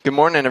Good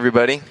morning,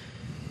 everybody.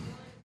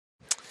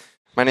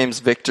 My name's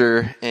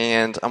Victor,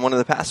 and I'm one of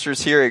the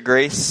pastors here at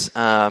Grace.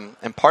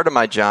 And part of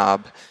my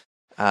job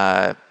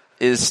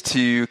is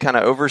to kind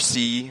of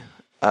oversee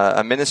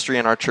a ministry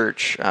in our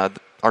church,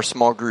 our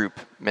small group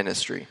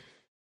ministry.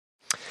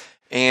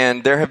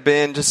 And there have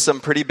been just some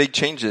pretty big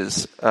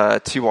changes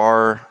to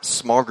our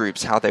small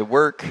groups, how they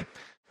work,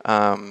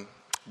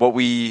 what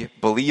we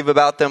believe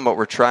about them, what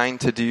we're trying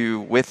to do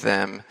with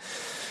them.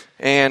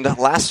 And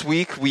last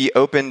week, we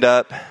opened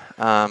up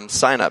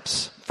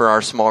sign-ups for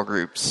our small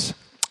groups.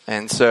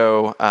 And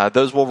so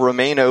those will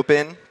remain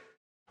open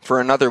for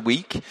another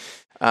week.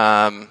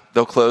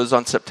 They'll close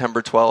on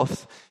September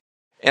 12th.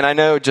 And I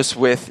know just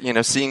with,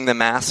 seeing the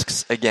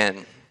masks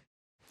again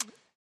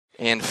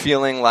and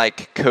feeling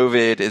like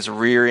COVID is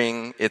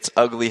rearing its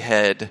ugly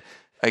head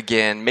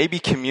again, maybe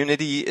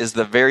community is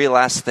the very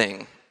last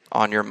thing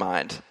on your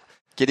mind.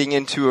 Getting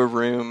into a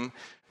room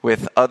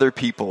with other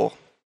people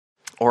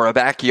or a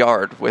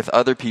backyard with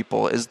other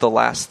people is the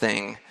last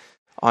thing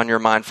on your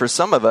mind. For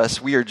some of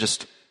us, we are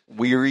just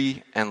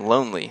weary and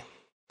lonely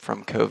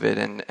from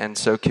COVID, and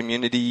so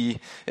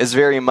community is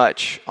very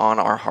much on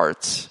our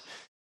hearts.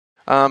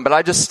 But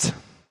I just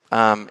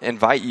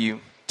invite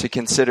you to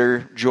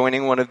consider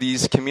joining one of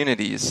these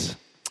communities.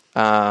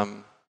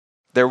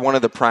 They're one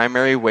of the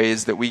primary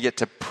ways that we get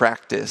to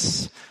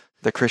practice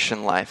the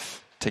Christian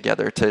life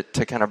together,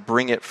 to kind of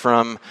bring it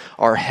from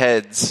our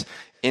heads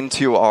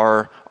into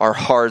our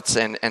hearts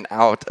and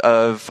out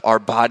of our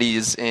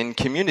bodies in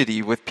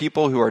community with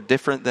people who are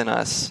different than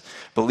us,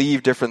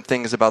 believe different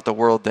things about the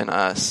world than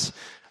us.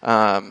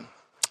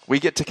 We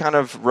get to kind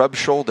of rub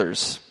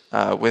shoulders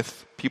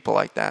with people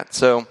like that.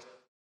 So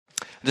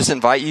I just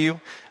invite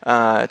you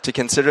to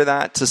consider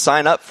that. To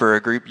sign up for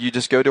a group, you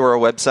just go to our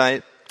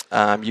website.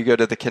 You go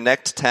to the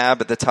Connect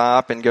tab at the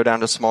top and go down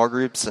to small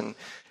groups, and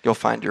you'll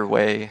find your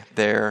way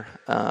there.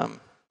 So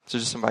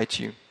just invite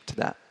you to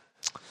that.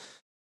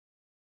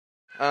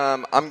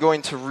 I'm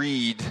going to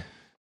read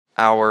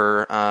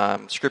our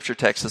scripture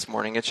text this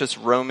morning. It's just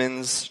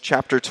Romans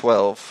chapter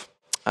 12,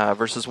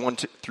 verses 1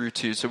 through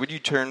 2. So would you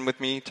turn with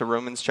me to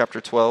Romans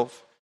chapter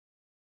 12?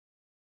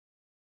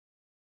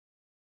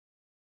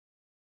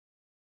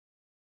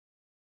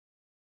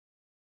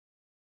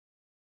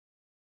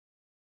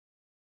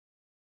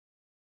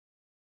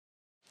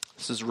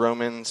 This is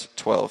Romans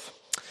 12.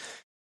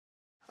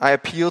 I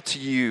appeal to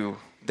you,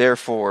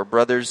 therefore,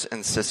 brothers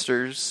and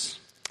sisters,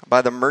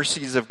 by the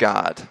mercies of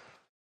God,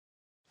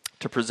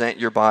 to present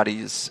your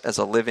bodies as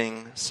a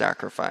living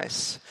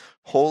sacrifice,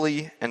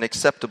 holy and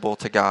acceptable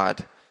to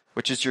God,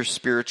 which is your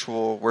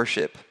spiritual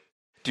worship.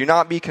 Do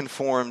not be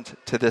conformed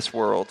to this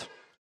world,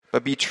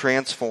 but be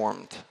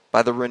transformed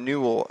by the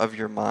renewal of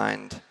your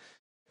mind,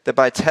 that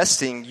by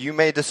testing you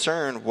may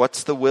discern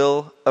what's the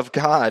will of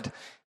God,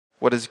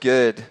 what is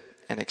good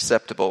and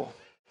acceptable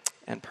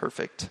and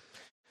perfect.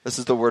 This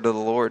is the word of the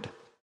Lord.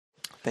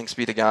 Thanks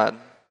be to God.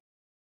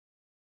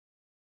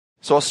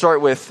 So I'll start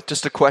with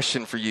just a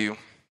question for you.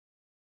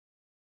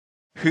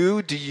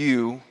 Who do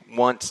you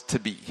want to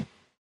be?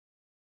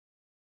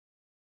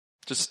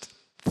 Just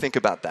think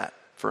about that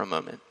for a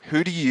moment.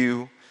 Who do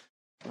you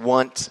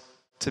want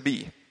to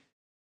be?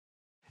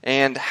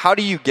 And how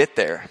do you get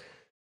there?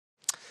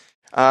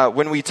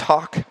 When we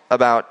talk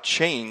about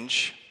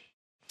change,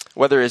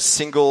 whether as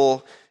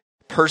single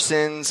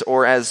persons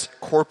or as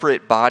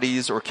corporate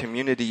bodies or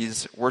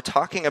communities, we're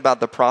talking about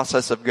the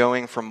process of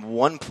going from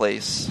one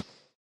place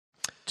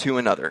to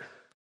another,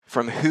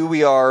 from who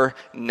we are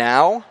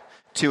now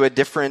to a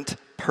different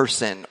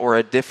person or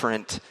a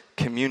different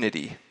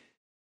community.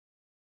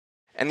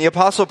 And the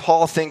Apostle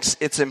Paul thinks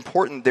it's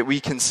important that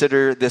we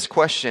consider this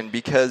question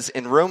because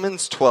in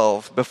Romans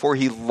 12, before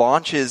he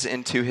launches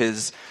into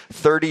his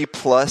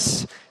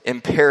 30-plus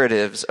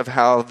imperatives of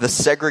how the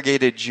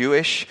segregated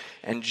Jewish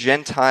and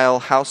Gentile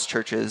house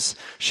churches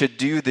should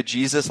do the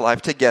Jesus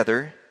life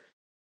together,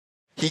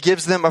 he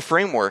gives them a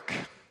framework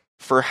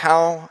for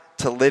how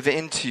to live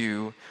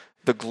into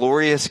the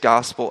glorious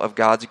gospel of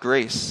God's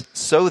grace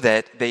so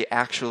that they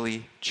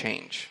actually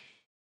change.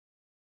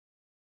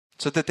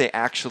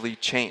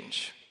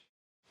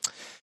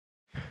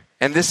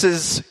 And this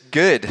is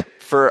good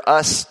for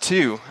us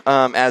too,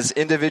 as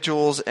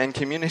individuals and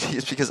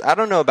communities, because I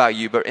don't know about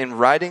you, but in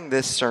writing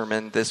this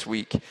sermon this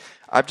week,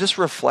 I've just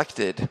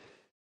reflected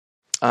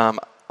on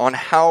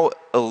how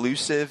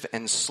elusive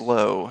and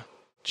slow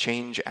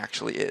change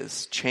actually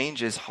is.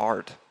 Change is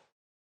hard.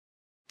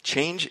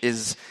 Change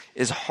is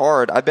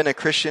hard. I've been a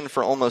Christian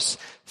for almost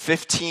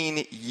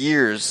 15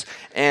 years,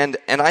 and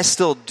I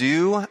still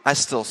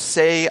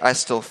say, I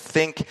still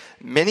think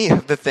many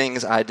of the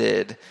things I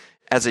did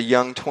as a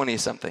young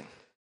 20-something.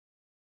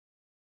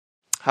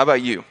 How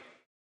about you?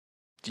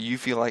 Do you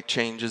feel like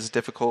change is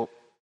difficult?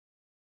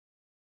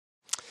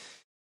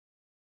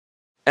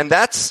 And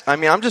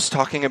I'm just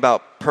talking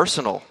about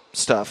personal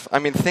stuff.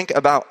 Think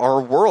about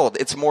our world.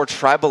 It's more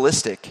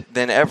tribalistic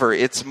than ever.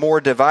 It's more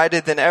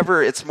divided than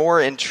ever. It's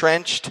more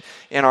entrenched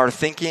in our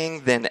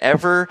thinking than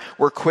ever.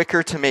 We're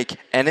quicker to make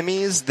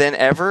enemies than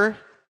ever.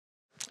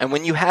 And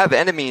when you have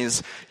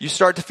enemies, you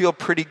start to feel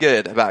pretty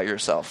good about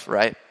yourself,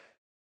 right?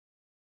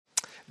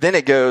 Then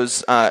it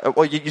goes,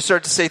 you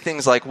start to say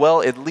things like,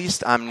 well, at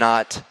least I'm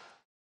not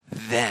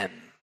them.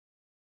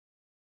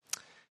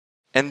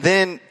 And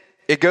then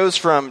it goes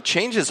from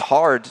change is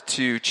hard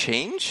to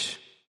change.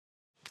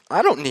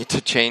 I don't need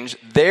to change.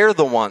 They're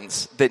the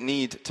ones that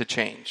need to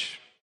change.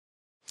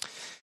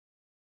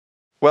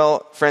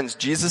 Well, friends,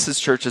 Jesus'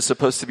 church is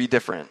supposed to be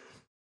different.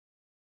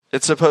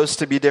 It's supposed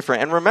to be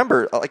different. And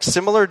remember, like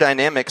similar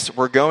dynamics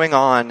were going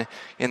on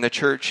in the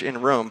church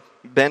in Rome.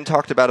 Ben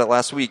talked about it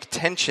last week.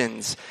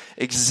 Tensions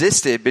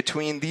existed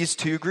between these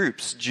two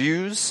groups.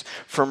 Jews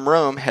from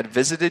Rome had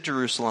visited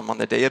Jerusalem on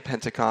the day of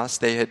Pentecost.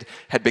 They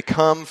had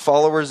become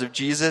followers of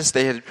Jesus.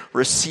 They had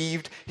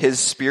received his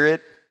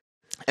Spirit.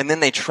 And then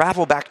they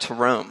travel back to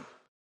Rome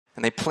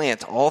and they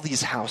plant all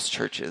these house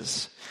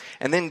churches.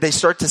 And then they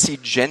start to see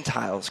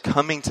Gentiles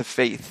coming to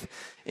faith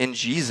in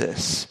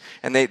Jesus.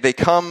 And they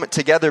come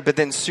together, but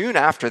then soon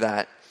after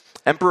that,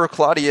 Emperor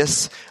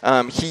Claudius,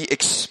 he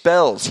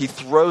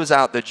throws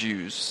out the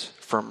Jews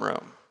from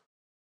Rome.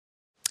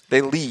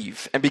 They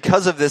leave. And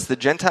because of this, the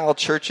Gentile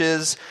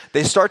churches,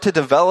 they start to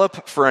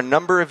develop for a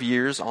number of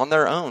years on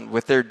their own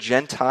with their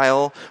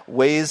Gentile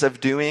ways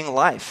of doing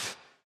life.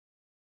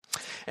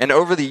 And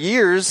over the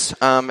years,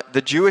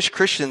 the Jewish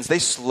Christians, they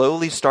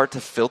slowly start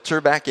to filter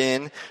back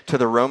in to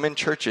the Roman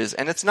churches.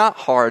 And it's not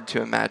hard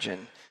to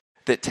imagine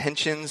that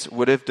tensions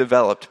would have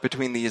developed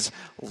between these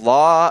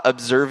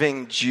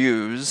law-observing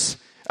Jews,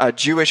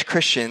 Jewish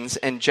Christians,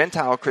 and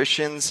Gentile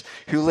Christians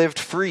who lived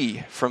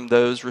free from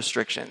those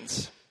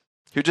restrictions,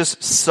 who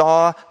just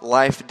saw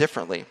life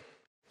differently.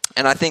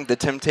 And I think the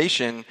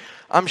temptation,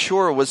 I'm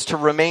sure, was to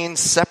remain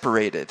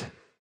separated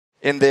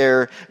in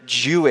their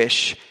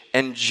Jewish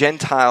and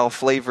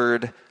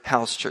Gentile-flavored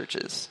house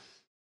churches.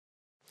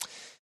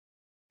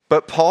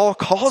 But Paul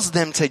calls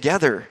them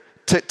together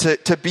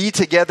to be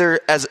together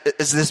as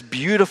this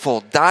beautiful,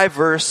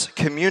 diverse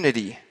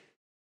community.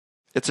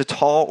 It's a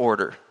tall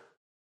order.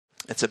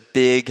 It's a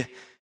big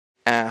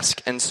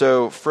ask. And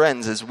so,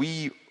 friends, as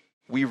we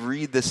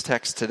read this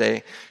text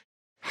today,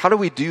 how do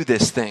we do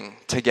this thing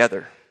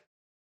together?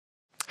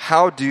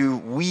 How do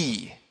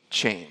we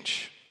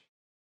change?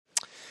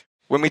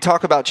 When we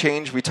talk about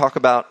change, we talk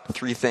about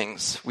three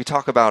things. We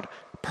talk about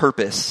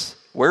purpose.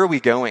 Where are we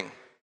going?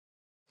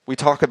 We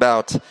talk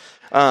about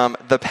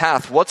the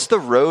path. What's the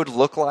road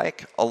look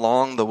like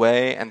along the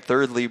way? And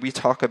thirdly, we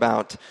talk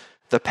about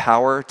the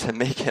power to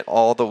make it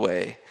all the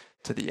way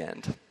to the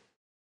end.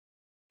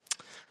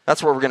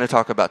 That's what we're going to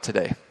talk about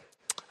today.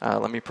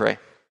 Let me pray.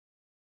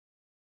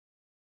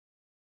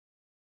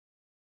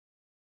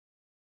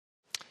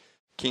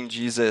 King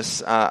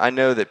Jesus, I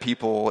know that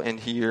people in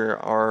here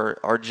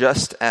are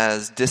just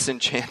as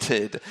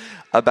disenchanted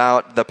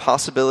about the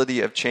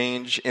possibility of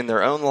change in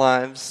their own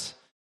lives,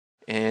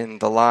 in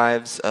the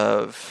lives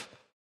of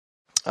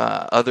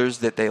others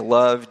that they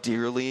love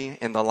dearly,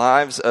 in the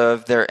lives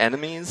of their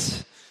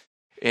enemies,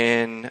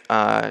 in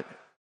our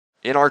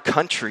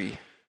country.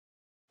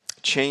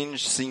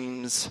 Change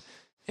seems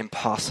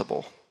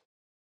impossible.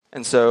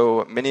 And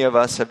so many of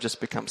us have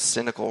just become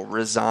cynical,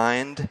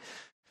 resigned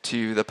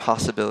to the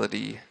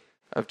possibility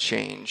of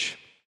change.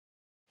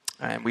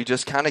 And we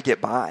just kind of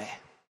get by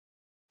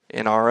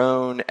in our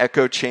own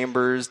echo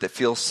chambers that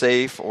feel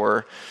safe,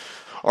 or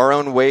our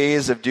own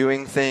ways of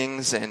doing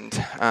things. And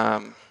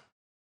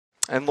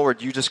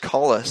Lord, you just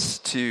call us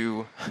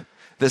to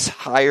this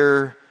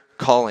higher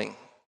calling,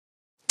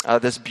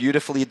 this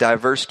beautifully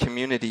diverse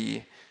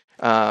community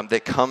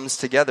that comes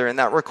together. And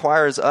that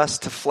requires us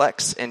to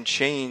flex and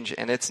change,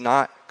 and it's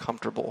not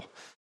comfortable.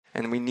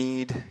 And we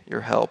need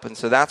your help. And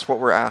so that's what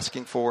we're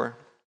asking for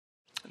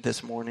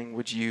this morning.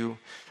 Would you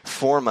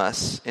form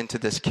us into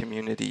this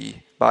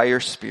community by your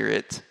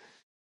Spirit?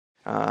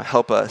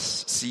 Help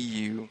us see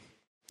you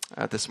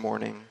this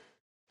morning.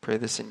 Pray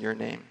this in your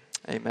name.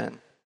 Amen.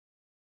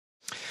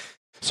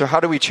 So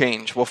how do we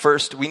change? Well,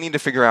 first, we need to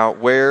figure out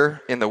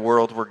where in the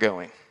world we're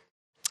going.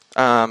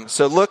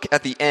 So look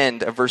at the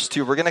end of verse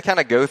 2. We're going to kind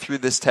of go through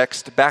this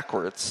text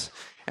backwards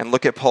and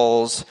look at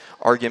Paul's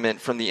argument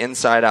from the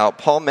inside out.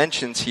 Paul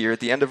mentions here at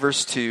the end of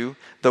verse 2,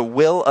 the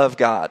will of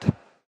God.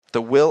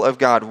 The will of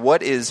God.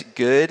 What is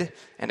good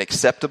and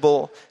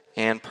acceptable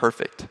and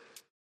perfect.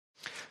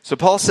 So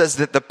Paul says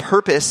that the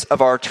purpose of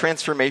our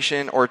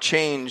transformation or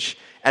change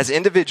as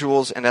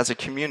individuals and as a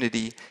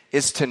community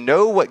is to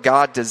know what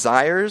God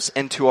desires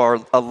and to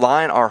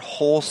align our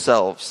whole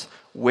selves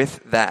with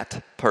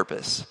that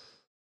purpose.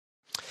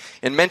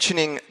 In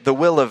mentioning the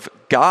will of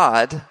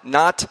God,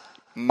 not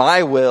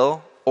my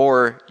will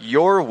or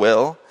your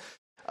will,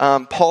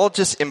 Paul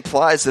just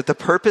implies that the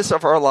purpose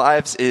of our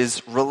lives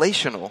is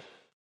relational,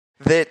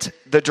 that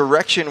the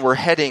direction we're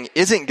heading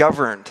isn't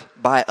governed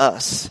by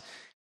us,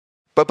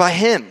 but by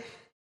him.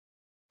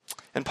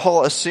 And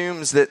Paul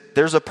assumes that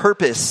there's a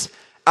purpose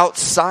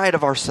outside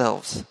of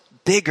ourselves,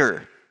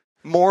 bigger,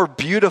 more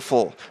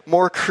beautiful,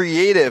 more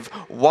creative,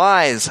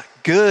 wise,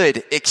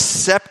 good,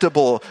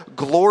 acceptable,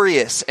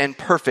 glorious, and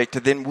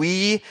perfect than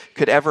we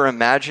could ever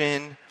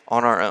imagine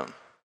on our own.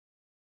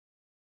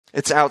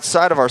 It's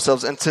outside of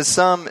ourselves. And to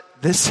some,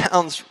 this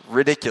sounds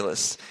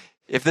ridiculous.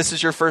 If this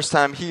is your first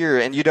time here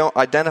and you don't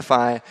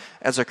identify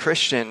as a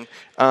Christian,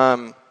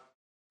 I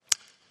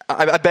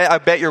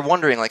bet you're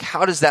wondering, like,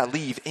 how does that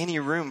leave any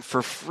room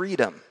for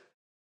freedom?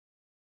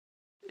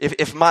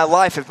 If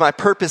my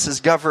purpose is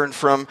governed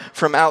from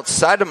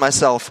outside of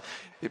myself,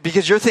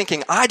 because you're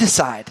thinking, I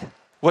decide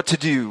what to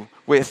do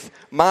with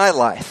my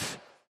life.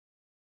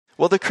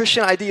 Well, the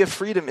Christian idea of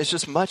freedom is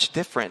just much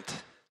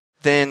different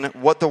than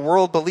what the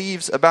world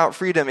believes about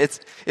freedom.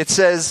 It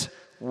says,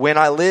 when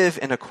I live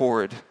in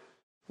accord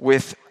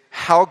with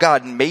how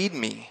God made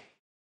me,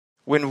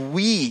 when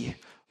we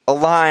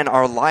align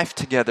our life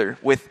together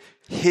with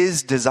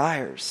His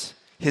desires,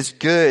 His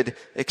good,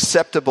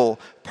 acceptable,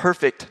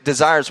 perfect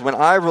desires, when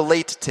I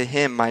relate to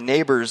Him, my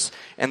neighbors,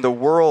 and the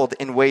world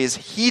in ways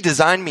He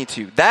designed me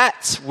to,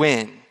 that's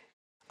when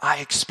I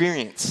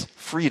experience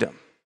freedom.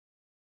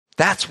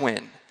 That's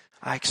when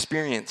I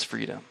experience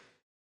freedom.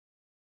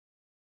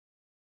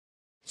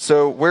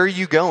 So where are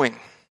you going?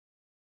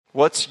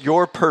 What's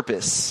your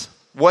purpose?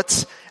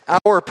 What's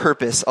our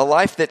purpose? A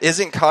life that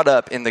isn't caught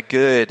up in the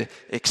good,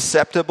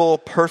 acceptable,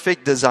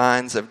 perfect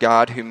designs of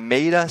God who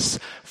made us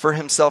for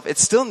Himself. It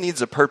still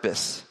needs a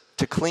purpose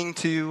to cling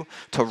to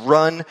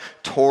run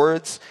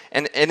towards.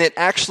 And it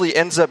actually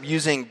ends up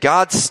using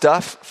God's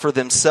stuff for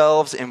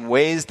themselves in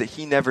ways that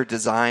He never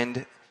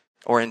designed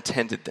or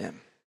intended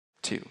them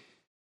to.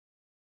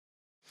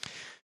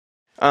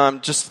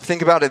 Just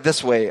think about it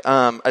this way.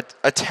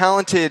 A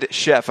talented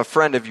chef, a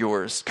friend of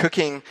yours,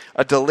 cooking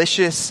a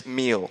delicious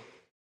meal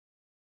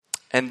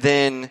and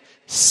then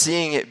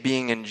seeing it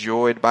being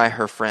enjoyed by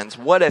her friends.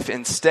 What if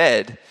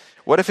instead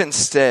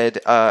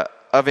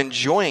of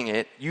enjoying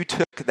it, you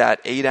took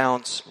that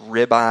 8-ounce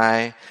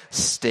ribeye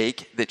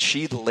steak that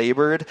she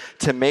labored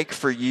to make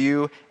for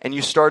you and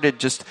you started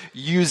just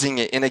using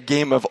it in a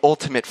game of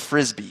ultimate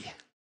frisbee?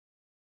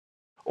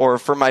 Or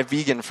for my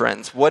vegan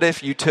friends, what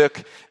if you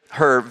took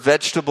her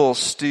vegetable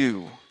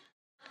stew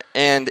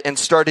and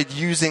started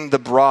using the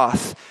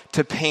broth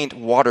to paint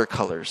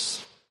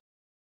watercolors?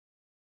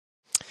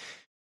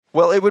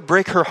 Well, it would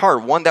break her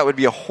heart. One, that would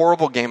be a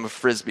horrible game of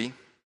frisbee.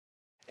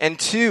 And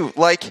two,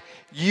 like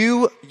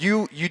you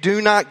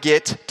do not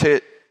get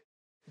to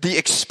the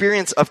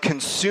experience of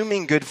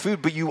consuming good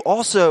food, but you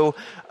also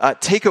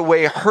take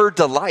away her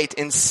delight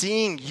in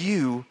seeing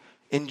you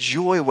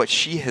enjoy what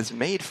she has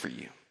made for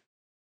you.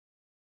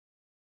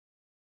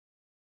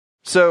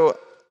 So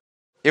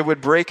it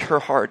would break her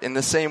heart in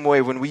the same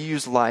way when we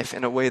use life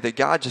in a way that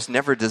God just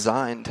never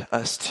designed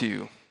us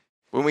to.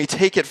 When we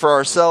take it for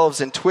ourselves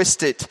and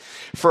twist it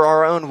for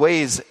our own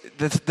ways,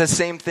 the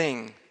same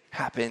thing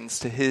happens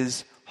to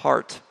His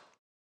heart.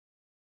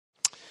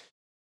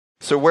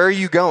 So where are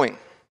you going?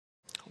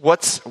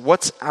 What's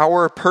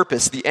our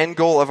purpose, the end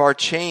goal of our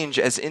change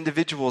as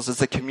individuals,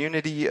 as a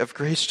community of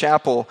Grace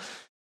Chapel?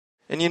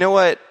 And you know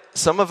what?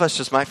 Some of us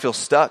just might feel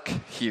stuck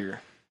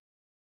here.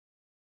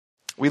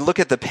 We look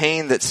at the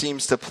pain that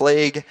seems to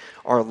plague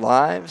our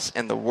lives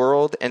and the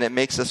world, and it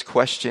makes us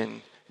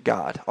question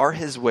God. Are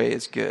His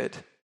ways good?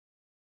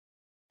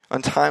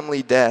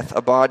 Untimely death,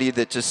 a body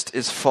that just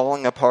is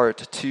falling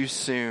apart too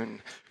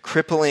soon,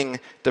 crippling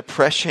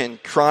depression,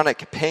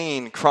 chronic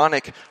pain,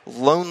 chronic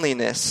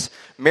loneliness,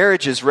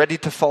 marriages ready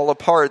to fall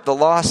apart, the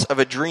loss of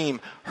a dream,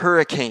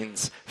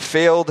 hurricanes,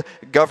 failed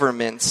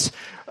governments,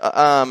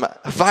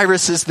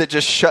 viruses that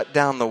just shut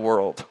down the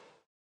world.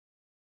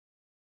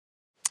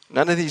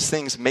 None of these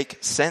things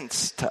make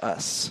sense to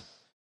us.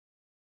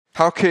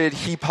 How could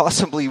He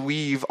possibly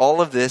weave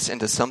all of this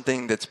into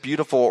something that's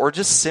beautiful or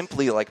just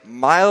simply like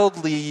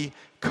mildly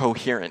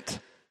coherent?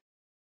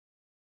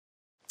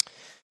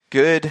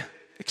 Good,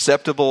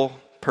 acceptable,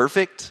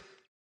 perfect?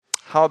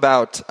 How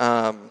about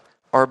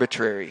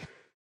arbitrary,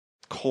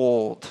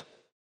 cold,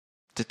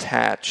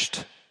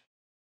 detached?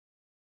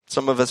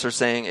 Some of us are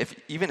saying,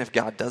 even if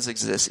God does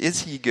exist,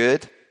 is He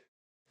good?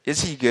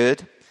 Is He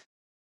good?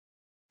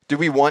 Do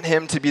we want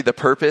Him to be the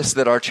purpose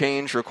that our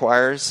change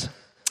requires?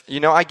 You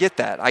know, I get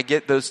that. I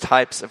get those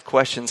types of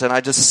questions, and I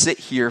just sit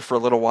here for a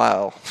little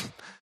while.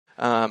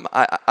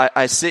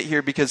 I sit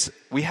here because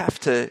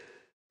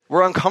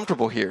we're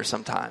uncomfortable here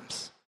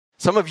sometimes.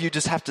 Some of you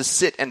just have to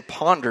sit and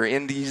ponder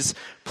in these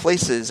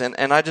places, and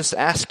I just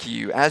ask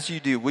you, as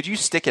you do, would you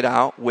stick it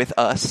out with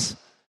us?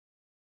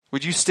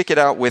 Would you stick it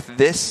out with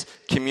this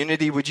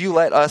community? Would you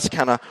let us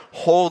kind of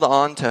hold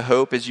on to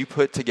hope as you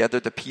put together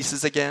the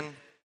pieces again?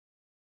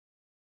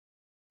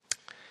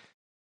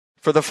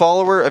 For the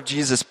follower of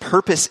Jesus,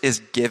 purpose is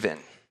given.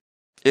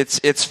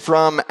 It's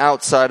from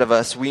outside of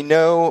us. We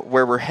know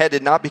where we're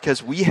headed, not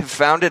because we have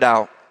found it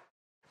out,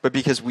 but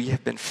because we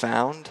have been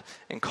found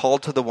and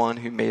called to the one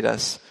who made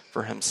us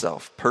for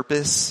Himself.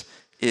 Purpose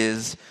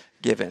is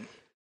given.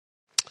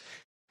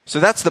 So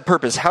that's the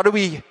purpose. How do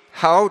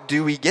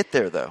we get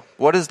there, though?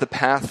 What does the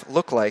path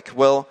look like?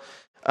 Well,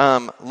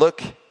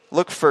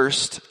 look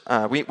first.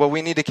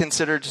 We need to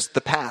consider just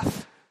the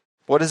path.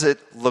 What does it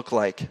look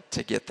like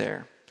to get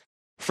there?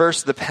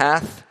 First, the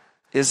path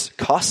is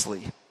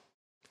costly.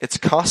 It's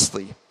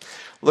costly.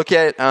 Look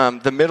at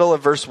the middle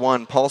of verse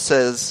 1. Paul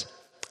says,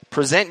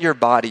 present your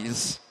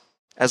bodies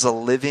as a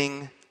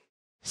living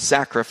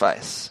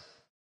sacrifice.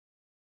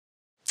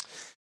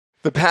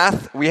 The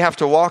path we have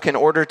to walk in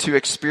order to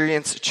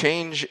experience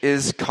change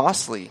is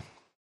costly.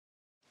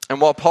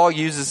 And while Paul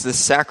uses this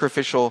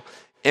sacrificial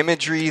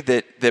imagery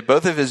that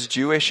both of his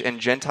Jewish and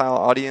Gentile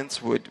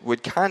audience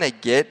would kind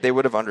of get, they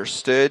would have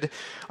understood,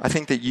 I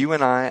think that you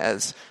and I,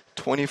 as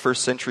 21st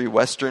century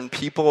Western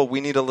people, we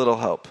need a little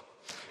help.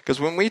 Because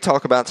when we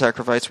talk about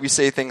sacrifice, we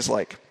say things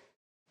like,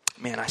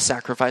 man, I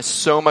sacrificed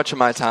so much of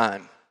my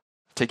time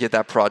to get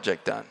that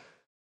project done.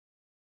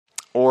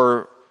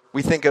 Or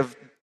we think of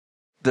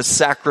the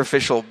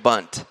sacrificial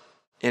bunt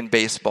in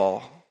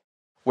baseball,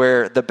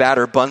 where the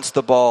batter bunts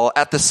the ball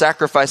at the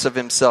sacrifice of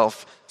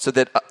himself so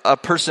that a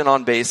person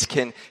on base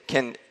can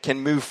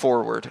move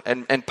forward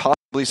and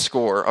possibly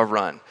score a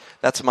run.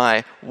 That's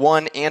my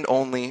one and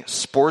only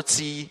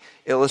sportsy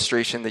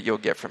illustration that you'll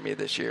get from me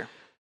this year.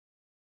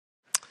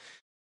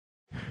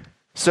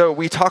 So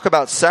we talk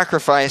about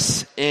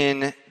sacrifice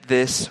in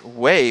this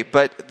way,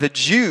 but the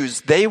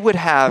Jews, they would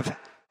have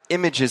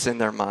images in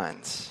their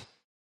minds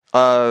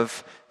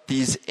of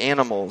these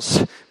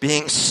animals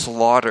being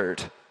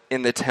slaughtered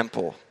in the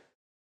temple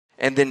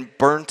and then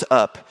burnt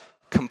up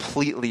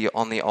completely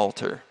on the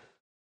altar.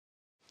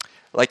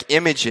 Like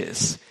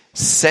images,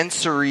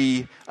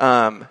 sensory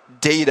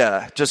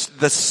data, just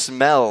the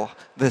smell,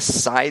 the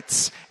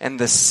sights, and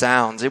the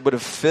sounds. It would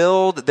have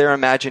filled their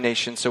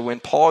imagination. So when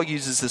Paul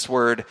uses this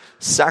word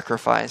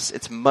sacrifice,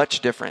 it's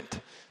much different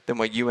than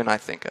what you and I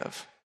think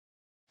of.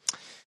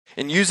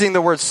 In using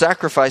the word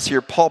sacrifice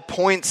here, Paul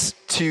points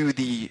to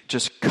the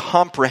just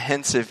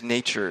comprehensive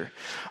nature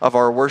of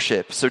our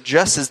worship. So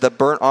just as the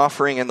burnt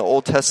offering in the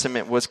Old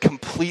Testament was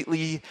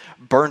completely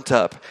burnt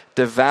up,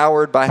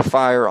 devoured by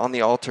fire on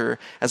the altar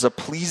as a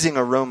pleasing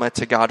aroma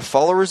to God,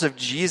 followers of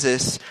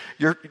Jesus,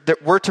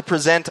 we're to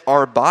present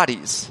our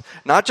bodies,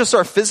 not just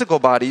our physical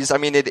bodies. I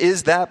mean, it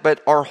is that,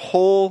 but our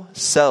whole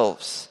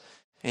selves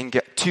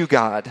to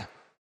God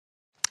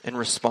in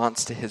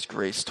response to his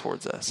grace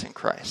towards us in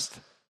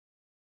Christ.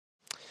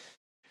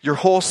 Your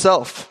whole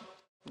self,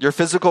 your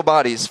physical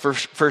bodies for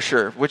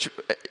sure,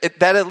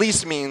 that at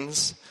least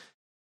means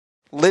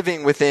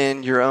living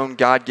within your own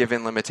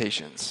God-given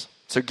limitations.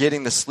 So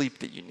getting the sleep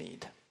that you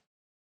need,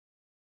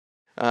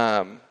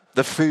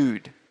 the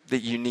food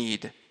that you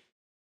need,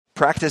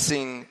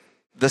 practicing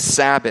the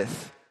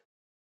Sabbath,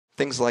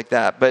 things like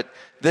that. But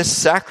this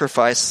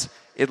sacrifice,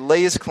 it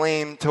lays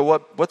claim to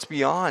what's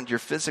beyond your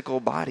physical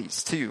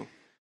bodies too.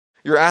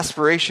 Your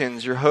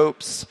aspirations, your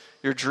hopes,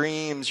 your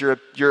dreams,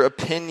 your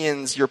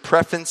opinions, your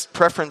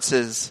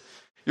preferences,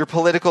 your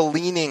political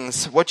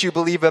leanings, what you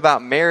believe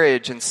about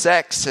marriage and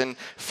sex and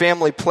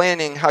family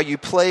planning, how you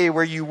play,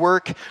 where you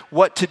work,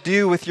 what to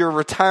do with your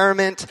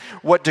retirement,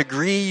 what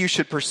degree you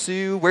should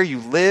pursue, where you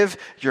live,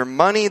 your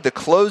money, the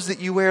clothes that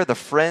you wear, the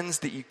friends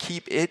that you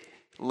keep. It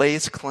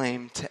lays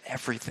claim to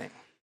everything,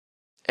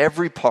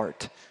 every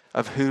part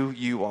of who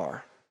you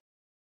are.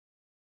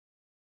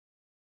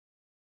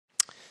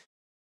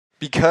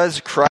 Because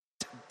Christ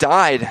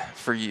died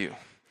for you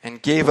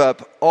and gave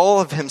up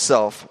all of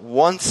himself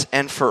once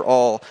and for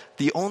all,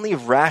 the only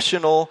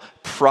rational,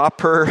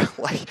 proper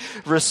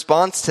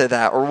response to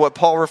that, or what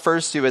Paul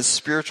refers to as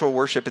spiritual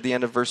worship at the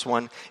end of verse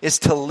 1, is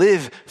to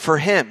live for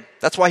him.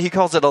 That's why he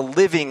calls it a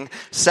living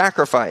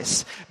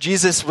sacrifice.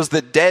 Jesus was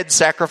the dead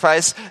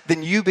sacrifice,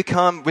 then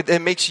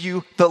it makes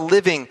you the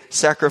living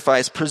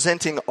sacrifice,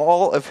 presenting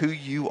all of who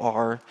you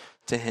are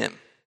to him.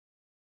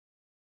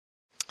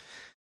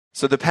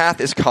 So the path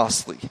is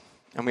costly.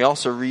 And we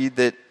also read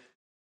that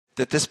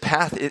this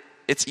path,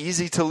 it's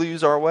easy to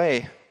lose our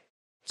way.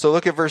 So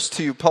look at verse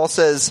 2. Paul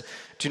says,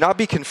 do not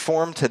be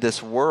conformed to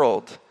this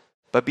world,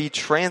 but be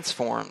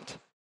transformed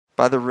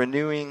by the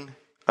renewing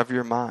of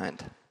your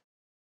mind.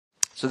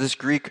 So this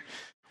Greek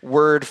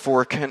word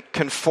for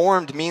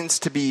conformed means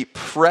to be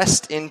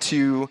pressed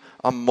into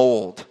a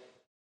mold.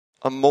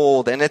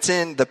 And it's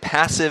in the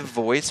passive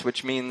voice,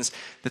 which means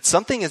that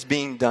something is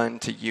being done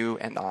to you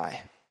and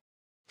I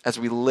as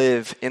we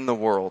live in the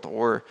world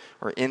or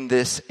in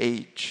this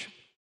age.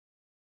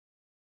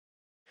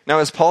 Now,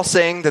 is Paul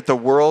saying that the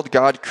world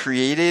God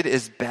created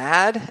is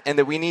bad and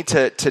that we need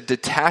to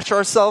detach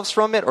ourselves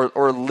from it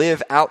or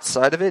live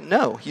outside of it?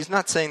 No, he's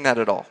not saying that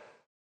at all.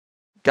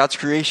 God's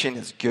creation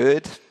is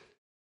good.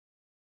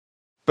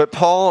 But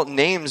Paul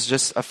names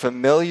just a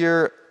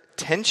familiar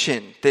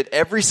tension that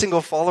every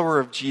single follower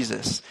of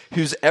Jesus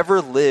who's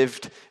ever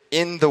lived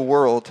in the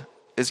world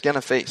is going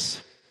to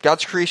face.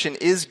 God's creation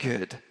is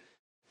good,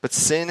 but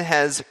sin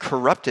has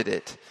corrupted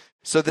it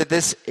so that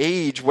this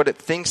age, what it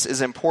thinks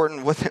is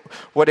important,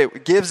 what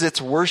it gives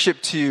its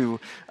worship to,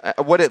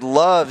 what it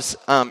loves,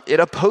 it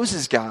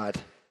opposes God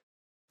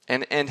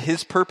and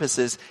his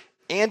purposes,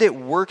 and it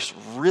works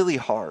really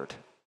hard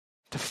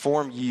to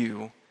form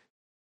you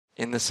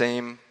in the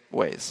same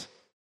ways.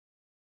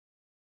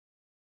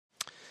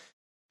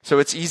 So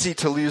it's easy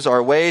to lose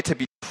our way, to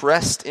be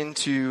pressed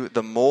into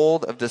the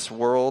mold of this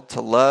world,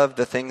 to love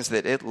the things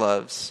that it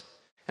loves,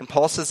 And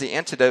Paul says the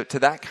antidote to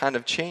that kind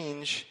of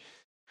change,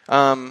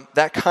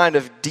 that kind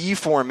of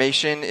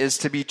deformation, is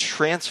to be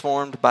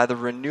transformed by the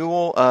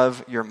renewal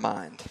of your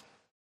mind.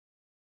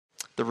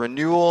 The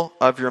renewal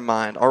of your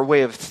mind, our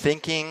way of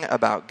thinking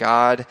about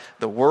God,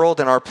 the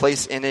world, and our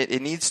place in it,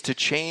 it needs to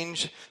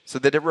change so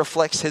that it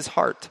reflects his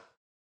heart.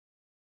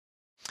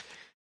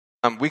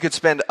 We could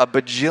spend a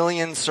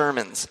bajillion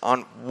sermons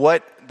on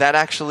what that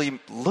actually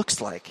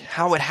looks like,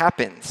 how it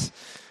happens.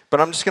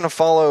 But I'm just going to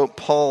follow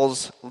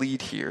Paul's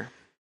lead here.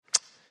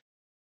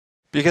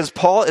 Because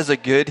Paul is a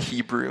good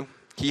Hebrew.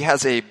 He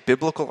has a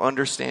biblical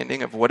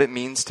understanding of what it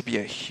means to be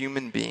a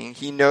human being.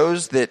 He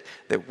knows that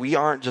we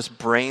aren't just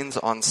brains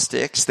on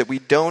sticks, that we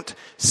don't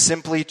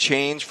simply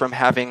change from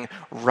having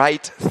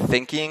right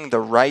thinking, the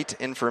right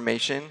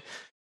information,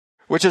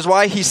 which is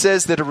why he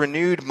says that a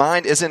renewed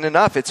mind isn't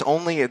enough. It's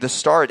only the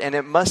start, and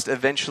it must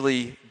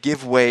eventually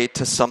give way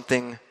to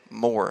something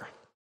more.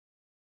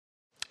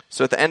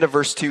 So at the end of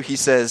verse 2, he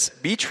says,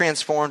 "Be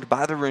transformed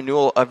by the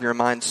renewal of your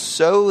mind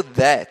so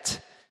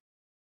that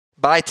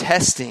by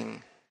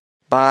testing.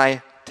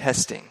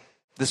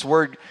 This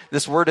word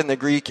in the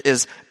Greek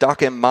is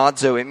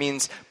dokimazo. It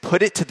means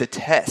put it to the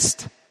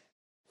test.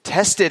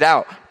 Test it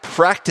out.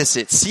 Practice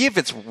it. See if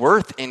it's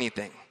worth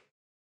anything."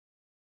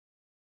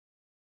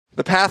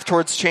 The path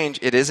towards change,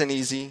 it isn't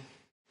easy.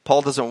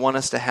 Paul doesn't want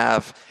us to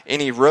have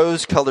any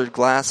rose-colored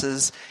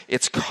glasses.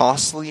 It's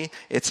costly.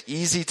 It's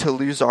easy to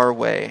lose our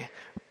way.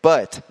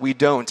 But we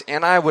don't,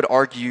 and I would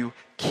argue,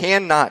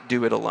 cannot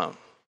do it alone.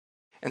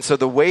 And so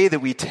the way that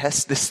we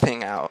test this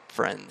thing out,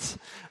 friends,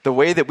 the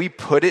way that we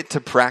put it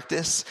to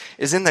practice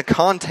is in the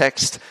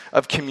context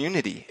of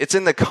community. It's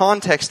in the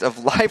context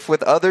of life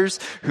with others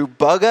who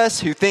bug us,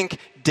 who think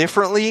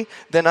differently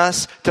than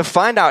us, to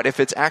find out if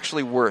it's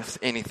actually worth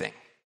anything.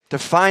 To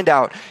find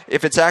out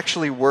if it's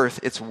actually worth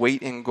its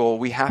weight in gold,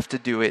 we have to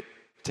do it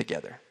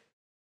together.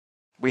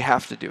 We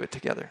have to do it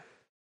together.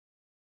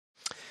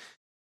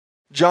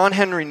 John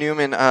Henry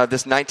Newman,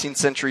 this 19th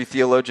century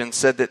theologian,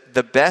 said that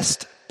the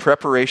best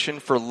preparation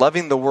for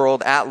loving the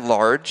world at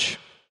large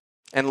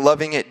and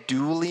loving it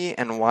duly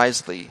and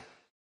wisely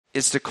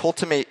is to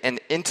cultivate an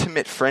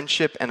intimate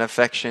friendship and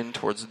affection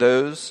towards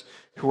those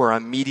who are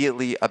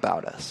immediately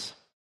about us.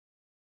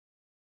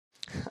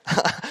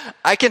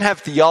 I can have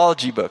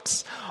theology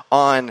books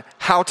on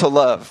how to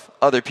love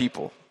other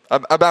people,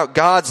 about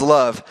God's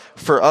love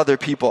for other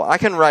people. I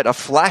can write a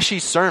flashy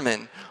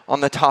sermon on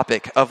the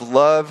topic of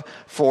love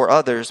for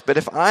others, but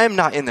if I'm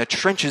not in the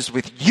trenches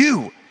with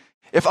you,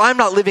 if I'm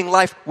not living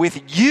life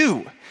with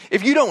you,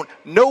 if you don't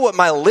know what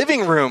my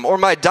living room or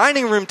my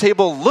dining room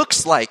table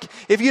looks like,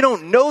 if you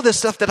don't know the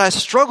stuff that I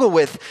struggle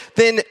with,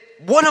 then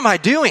what am I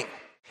doing?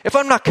 If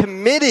I'm not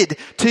committed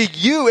to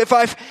you, if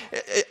I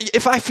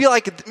feel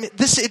like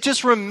this, it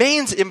just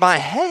remains in my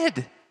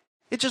head.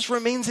 It just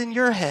remains in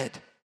your head.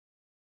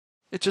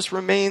 It just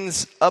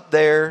remains up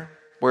there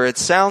where it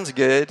sounds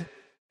good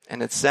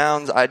and it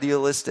sounds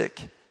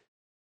idealistic,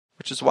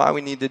 which is why we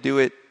need to do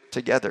it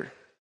together.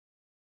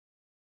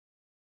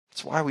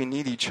 It's why we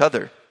need each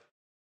other.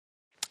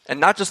 And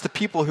not just the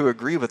people who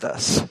agree with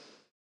us.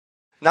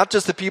 Not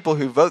just the people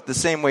who vote the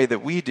same way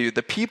that we do.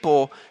 The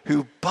people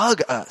who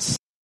bug us,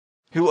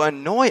 who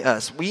annoy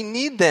us. We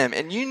need them,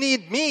 and you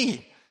need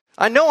me.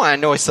 I know I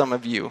annoy some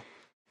of you.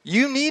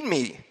 You need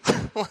me.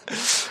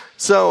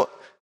 So,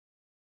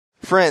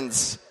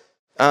 friends,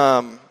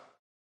 some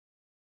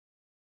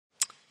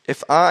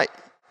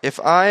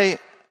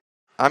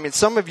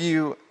of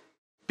you,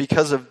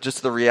 because of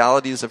just the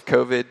realities of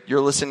COVID,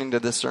 you're listening to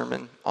this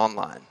sermon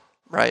online,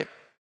 right?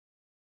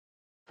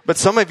 But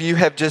some of you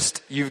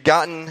you've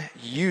gotten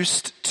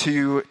used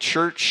to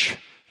church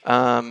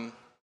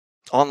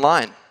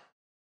online.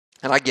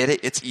 And I get it,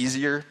 it's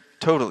easier,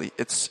 totally.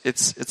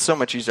 It's so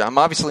much easier. I'm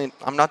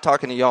not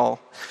talking to y'all.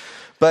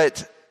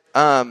 But,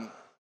 and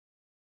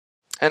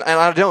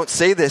I don't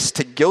say this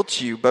to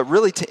guilt you, but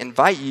really to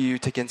invite you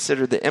to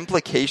consider the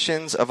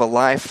implications of a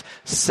life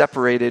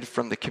separated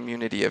from the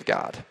community of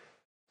God.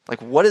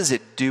 Like, what is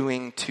it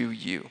doing to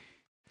you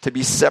to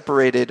be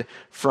separated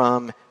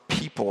from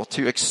people?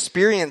 To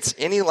experience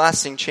any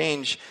lasting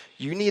change,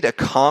 you need a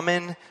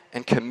common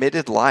and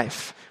committed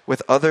life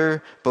with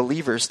other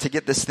believers to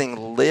get this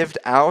thing lived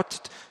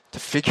out, to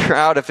figure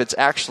out if it's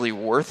actually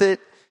worth it.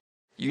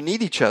 You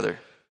need each other.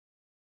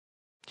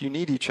 You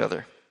need each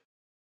other.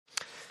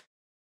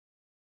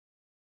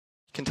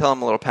 You can tell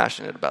I'm a little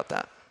passionate about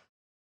that.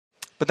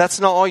 But that's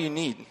not all you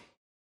need.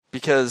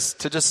 Because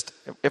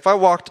if I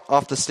walked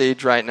off the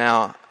stage right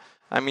now,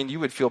 you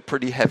would feel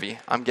pretty heavy,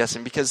 I'm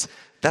guessing, because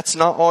that's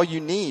not all you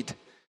need.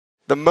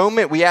 The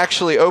moment we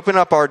actually open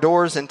up our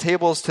doors and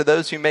tables to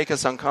those who make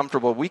us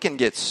uncomfortable, we can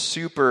get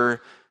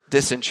super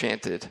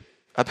disenchanted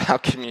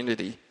about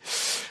community.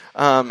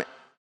 And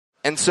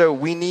so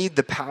we need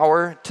the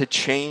power to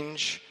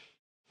change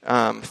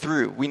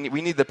through. We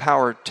need the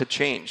power to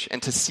change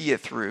and to see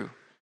it through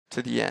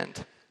to the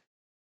end.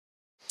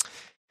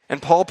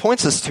 And Paul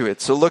points us to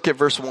it. So look at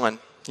verse 1.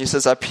 He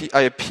says,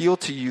 I appeal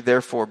to you,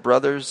 therefore,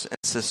 brothers and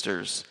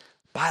sisters,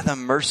 by the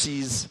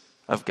mercies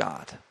of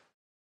God.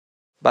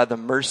 by the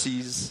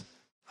mercies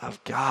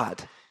of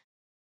God.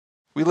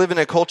 We live in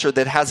a culture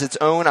that has its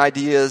own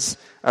ideas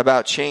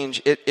about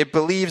change. It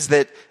believes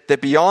that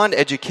beyond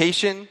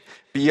education,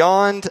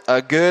 beyond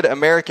a good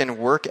American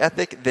work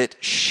ethic, that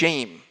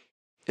shame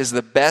is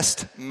the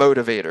best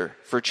motivator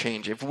for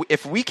change.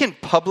 If we can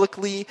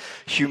publicly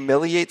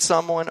humiliate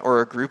someone or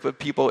a group of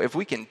people, if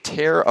we can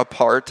tear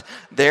apart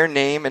their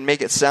name and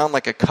make it sound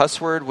like a cuss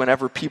word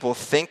whenever people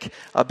think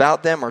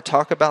about them or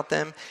talk about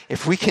them,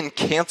 if we can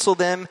cancel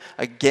them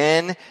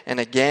again and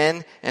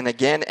again and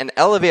again and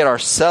elevate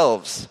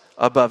ourselves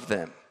above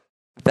them,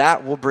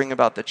 that will bring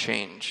about the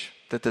change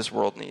that this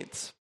world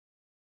needs.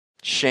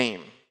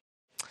 Shame.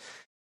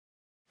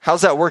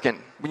 How's that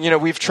working?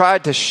 We've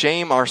tried to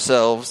shame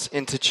ourselves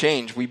into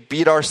change. We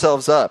beat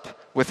ourselves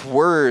up with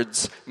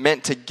words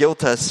meant to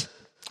guilt us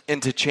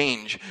into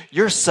change.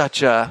 You're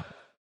such a,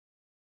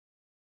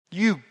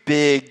 you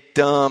big,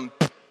 dumb,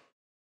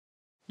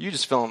 you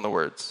just fill in the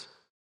words.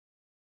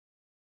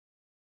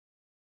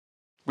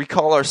 We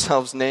call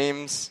ourselves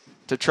names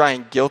to try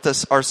and guilt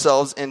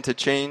ourselves into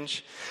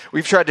change.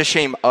 We've tried to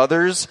shame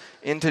others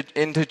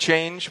into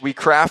change. We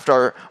craft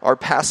our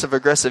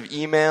passive-aggressive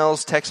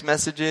emails, text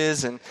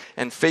messages, and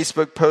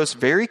Facebook posts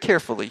very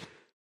carefully,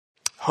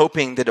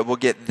 hoping that it will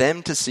get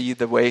them to see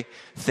the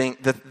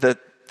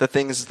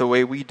things the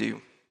way we do,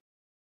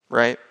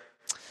 right?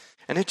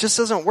 And it just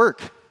doesn't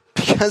work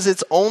because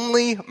it's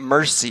only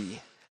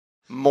mercy,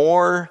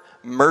 more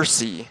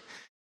mercy,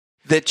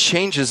 that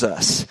changes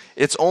us.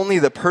 It's only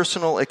the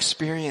personal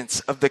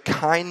experience of the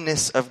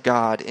kindness of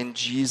God in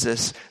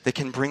Jesus that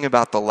can bring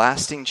about the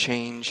lasting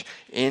change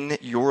in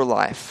your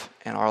life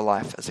and our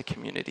life as a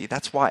community.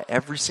 That's why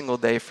every single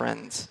day,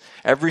 friends,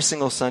 every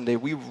single Sunday,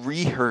 we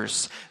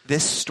rehearse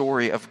this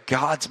story of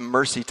God's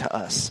mercy to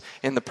us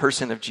in the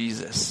person of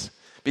Jesus,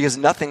 because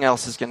nothing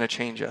else is going to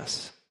change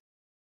us.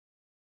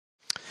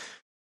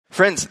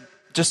 Friends,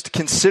 just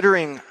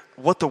considering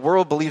what the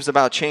world believes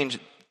about change,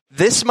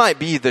 this might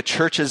be the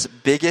church's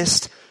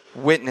biggest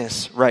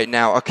witness right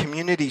now, a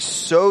community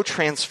so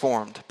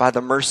transformed by the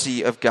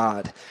mercy of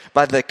God,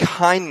 by the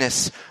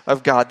kindness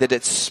of God, that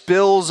it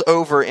spills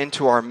over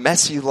into our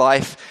messy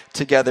life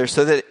together,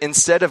 so that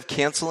instead of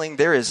canceling,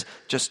 there is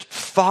just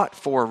fought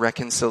for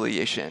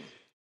reconciliation.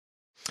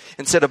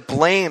 Instead of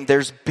blame,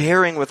 there's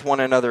bearing with one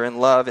another in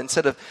love.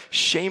 Instead of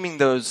shaming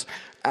those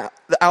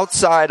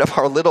outside of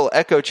our little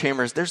echo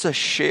chambers, there's a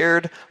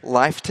shared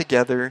life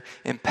together,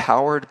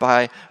 empowered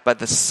by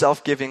the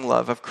self-giving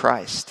love of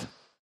Christ.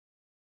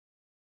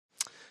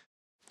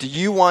 Do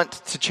you want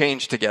to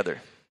change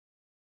together?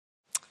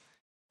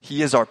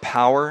 He is our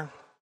power.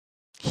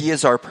 He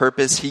is our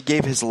purpose. He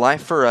gave his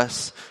life for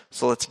us.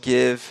 So let's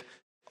give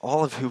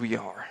all of who we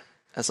are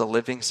as a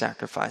living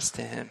sacrifice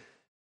to him.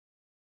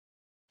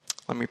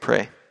 Let me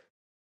pray.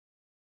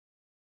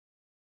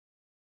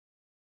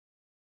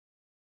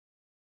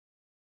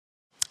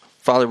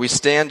 Father, we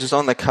stand just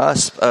on the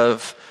cusp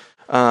of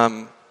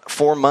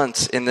 4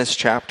 months in this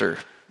chapter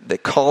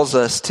that calls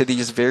us to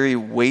these very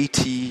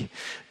weighty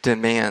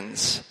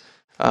demands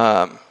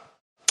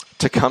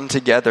to come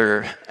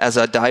together as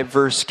a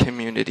diverse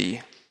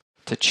community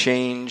to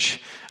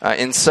change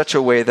in such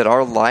a way that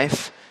our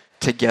life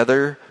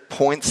together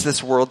points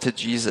this world to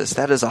Jesus.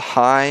 That is a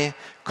high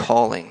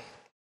calling.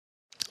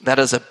 That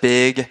is a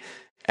big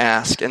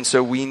ask. And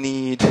so we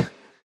need a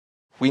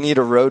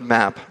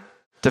roadmap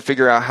to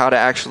figure out how to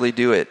actually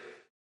do it,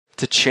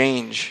 to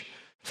change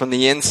from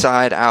the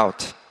inside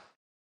out.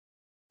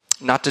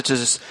 Not to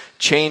just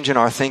change in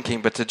our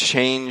thinking, but to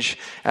change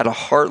at a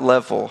heart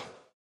level.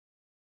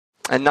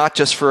 And not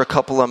just for a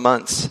couple of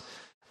months,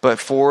 but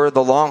for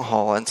the long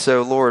haul. And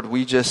so, Lord,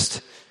 we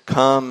just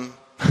come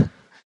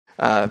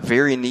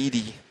very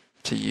needy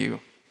to you.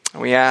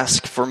 And we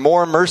ask for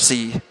more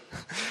mercy.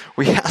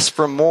 We ask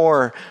for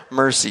more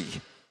mercy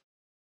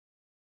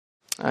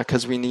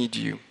because we need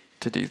you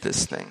to do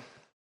this thing.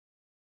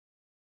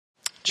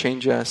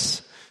 Change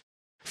us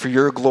for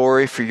your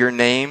glory, for your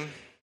name.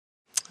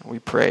 We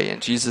pray in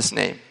Jesus'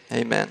 name.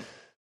 Amen.